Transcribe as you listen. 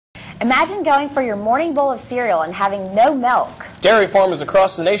Imagine going for your morning bowl of cereal and having no milk. Dairy farmers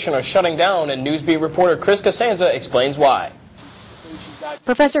across the nation are shutting down, and Newsbeat reporter Chris Costanza explains why.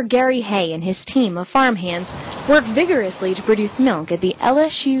 Professor Gary Hay and his team of farmhands work vigorously to produce milk at the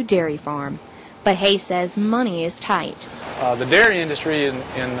LSU dairy farm. But Hay says money is tight. The dairy industry in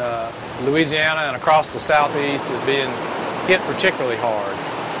Louisiana and across the southeast is being hit particularly hard.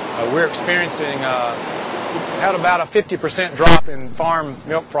 We're experiencing had about a 50% drop in farm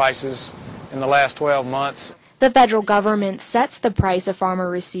milk prices in the last 12 months. The federal government sets the price a farmer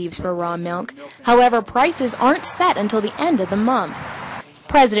receives for raw milk. However, prices aren't set until the end of the month.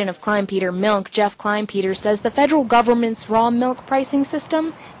 President of Kleinpeter Milk, Jeff Kleinpeter, says the federal government's raw milk pricing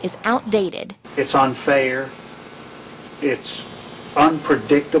system is outdated. It's unfair. It's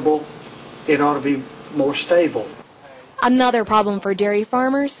unpredictable. It ought to be more stable. Another problem for dairy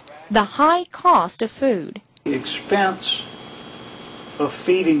farmers, the high cost of food. The expense of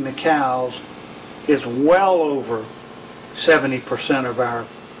feeding the cows is well over 70% of our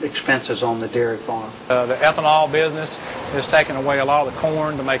expenses on the dairy farm. The ethanol business is taking away a lot of the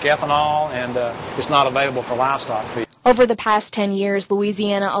corn to make ethanol, and it's not available for livestock feed. Over the past 10 years,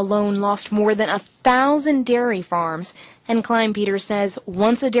 Louisiana alone lost more than 1,000 dairy farms, and Kleinpeter says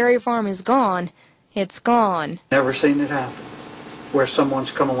once a dairy farm is gone, it's gone. Never seen it happen, where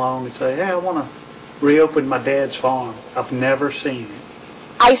someone's come along and say, hey, I want to reopen my dad's farm. I've never seen it.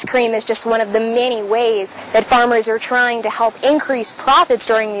 Ice cream is just one of the many ways that farmers are trying to help increase profits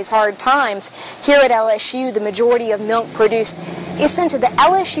during these hard times. Here at LSU, the majority of milk produced is sent to the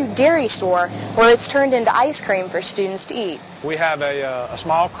LSU dairy store, where it's turned into ice cream for students to eat. We have a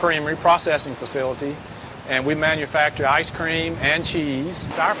small creamery processing facility, and we manufacture ice cream and cheese.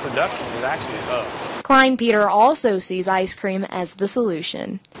 Our production is actually up. Kleinpeter also sees ice cream as the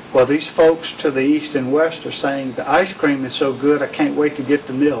solution. Well, these folks to the east and west are saying the ice cream is so good I can't wait to get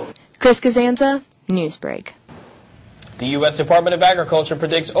the milk. Chris Costanza, Newsbreak. The U.S. Department of Agriculture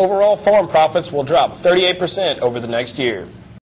predicts overall farm profits will drop 38% over the next year.